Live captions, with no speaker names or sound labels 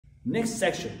Next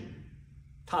section,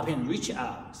 top hand reach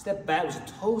out, step back with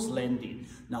toes landed.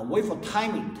 Now wait for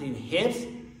timing to your hips.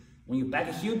 When you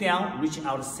back heel down, reach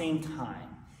out at the same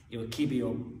time. It will keep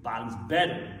your balance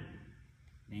better.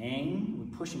 Then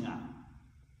we're pushing out.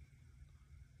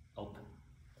 Open.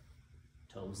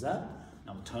 Toes up.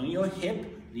 Now turn your hip,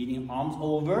 leading arms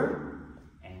over,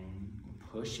 and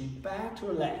pushing back to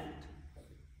the left.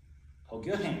 Hold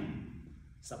your hand.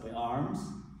 Separate arms,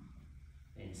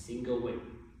 and single weight.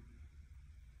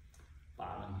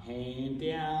 Bottom hand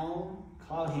down,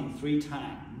 cloud hand 3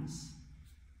 times.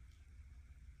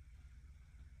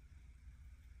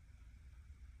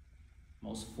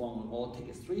 Most form will all take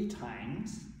it 3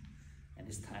 times, and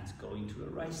this time it's going to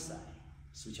the right side.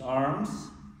 Switch arms,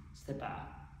 step out.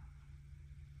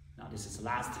 Now this is the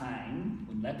last time.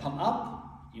 When leg pump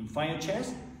up, in front of your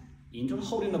chest, into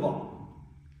holding the ball.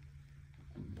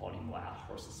 And pulling wild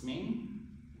horses mean.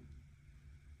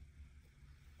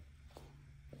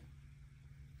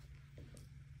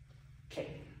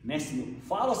 Okay, next move,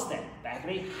 follow step, back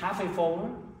leg halfway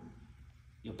forward,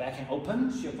 your back hand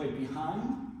open, shift weight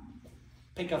behind,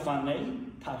 pick up front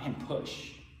leg, top hand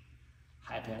push,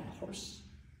 high bend horse.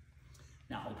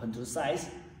 Now open to the sides,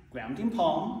 grounding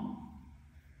palm,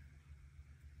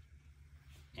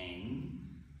 and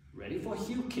ready for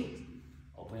heel kick.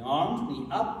 Open arms, knee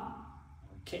up,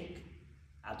 kick.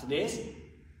 After this,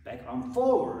 back arm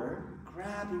forward,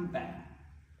 grabbing back,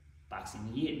 boxing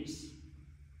the ears.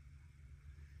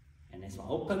 And this one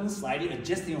open, slightly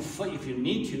adjusting your foot if you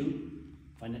need to.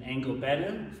 Find an angle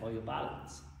better for your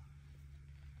balance.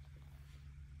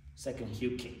 Second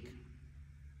heel kick.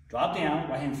 Drop down,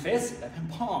 right hand fist, left hand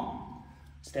palm.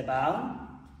 Step out,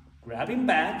 grabbing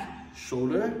back,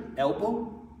 shoulder,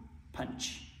 elbow,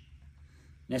 punch.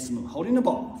 Next move, holding the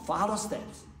ball, follow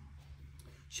steps.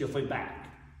 Shift foot back,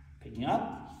 picking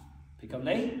up, pick up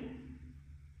leg,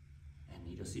 and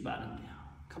needle C bottom down.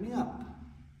 Coming up.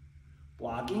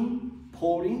 Blocking,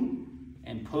 pulling,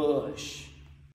 and push.